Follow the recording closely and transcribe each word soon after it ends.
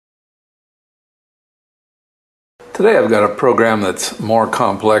Today I've got a program that's more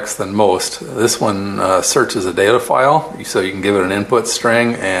complex than most. This one searches a data file, so you can give it an input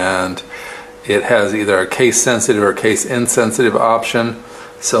string, and it has either a case sensitive or case insensitive option.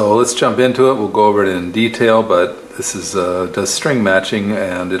 So let's jump into it. We'll go over it in detail, but this is does string matching,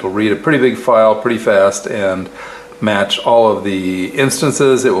 and it'll read a pretty big file pretty fast and match all of the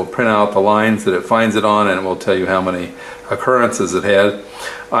instances. It will print out the lines that it finds it on, and it will tell you how many occurrences it had.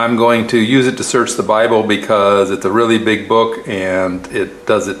 I'm going to use it to search the Bible because it's a really big book, and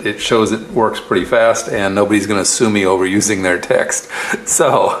it shows it works pretty fast, and nobody's going to sue me over using their text.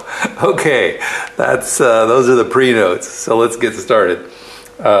 So, okay, that's those are the pre-notes. So let's get started.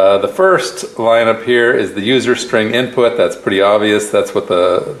 The first line up here is the user string input. That's pretty obvious. That's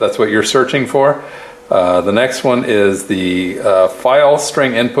what you're searching for. The next one is the file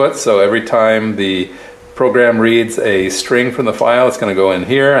string input. So every time the program reads a string from the file, it's going to go in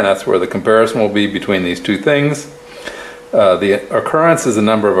here, and that's where the comparison will be between these two things. The occurrence is the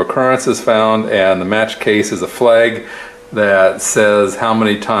number of occurrences found, and the match case is a flag that says how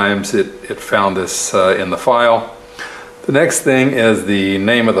many times it found this in the file. The next thing is the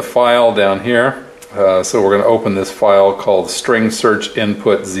name of the file down here. So we're going to open this file called string search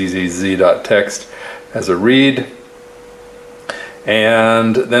input zzz.txt as a read.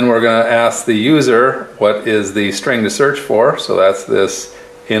 And then we're going to ask the user what is the string to search for. So that's this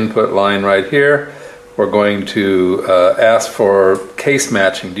input line right here. We're going to ask for case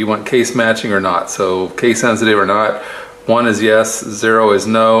matching. Do you want case matching or not? So case sensitive or not. 1 is yes, 0 is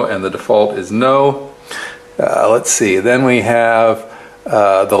no, and the default is no. Let's see. Then we have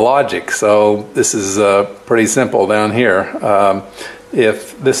the logic. So this is pretty simple down here.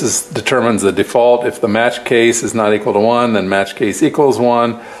 If this determines the default, if the match case is not equal to 1, then match case equals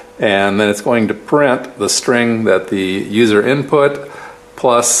 1, and then it's going to print the string that the user input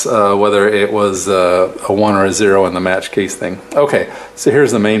plus whether it was a 1 or a 0 in the match case thing. Okay, so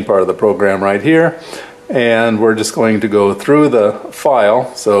here's the main part of the program right here, and we're just going to go through the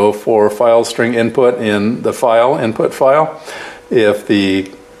file. So for file string input in the file input file, if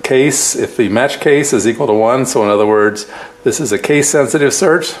the match case is equal to 1, so in other words, this is a case sensitive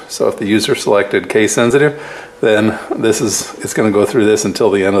search, so if the user selected case sensitive, then it's going to go through this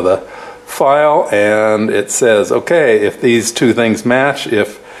until the end of the file, and it says, okay, if these two things match,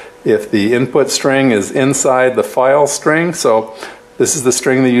 if the input string is inside the file string, so this is the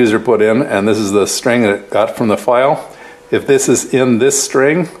string the user put in, and this is the string that it got from the file. If this is in this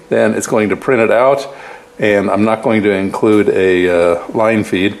string, then it's going to print it out, and I'm not going to include a line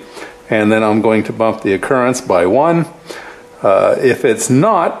feed, and then I'm going to bump the occurrence by 1. If it's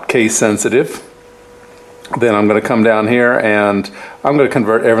not case sensitive, then I'm going to come down here and I'm going to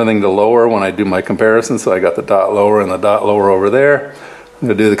convert everything to lower when I do my comparison. So I got the dot lower and the dot lower over there. I'm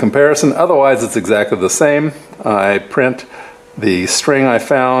going to do the comparison. Otherwise, it's exactly the same. I print the string I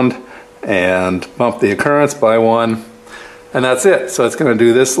found and bump the occurrence by 1, and that's it. So it's going to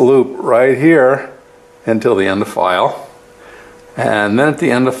do this loop right here until the end of file. And then at the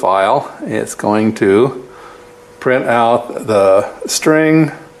end of file, it's going to print out the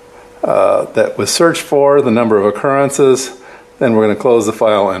string that was searched for, the number of occurrences. Then we're going to close the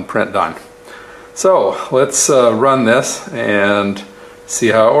file and print done. So let's run this and see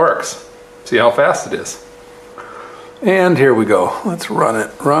how it works. See how fast it is. And here we go. Let's run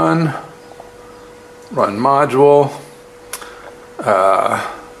it. Run module.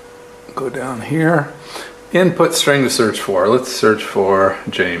 Go down here. Input string to search for. Let's search for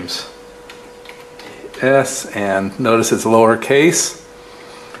James. S, and notice it's lowercase.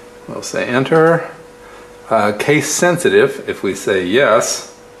 We'll say enter. Case sensitive, if we say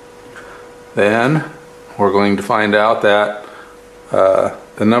yes, then we're going to find out that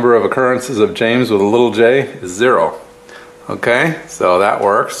the number of occurrences of James with a little j is 0. Okay, so that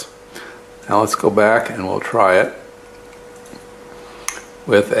works. Now let's go back and we'll try it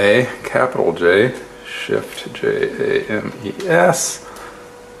with a capital J, Shift J-A-M-E-S,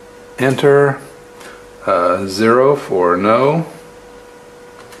 enter. 0 for no,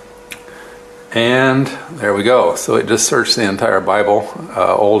 and there we go. So it just searched the entire Bible,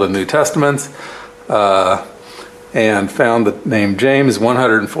 Old and New Testaments, and found the name James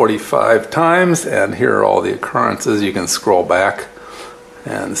 145 times, and here are all the occurrences. You can scroll back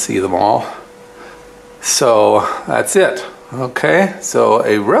and see them all. So that's it. Okay, so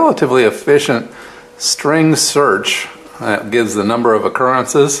a relatively efficient string search that gives the number of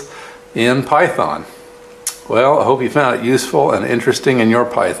occurrences in Python. Well, I hope you found it useful and interesting in your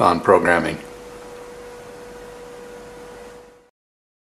Python programming.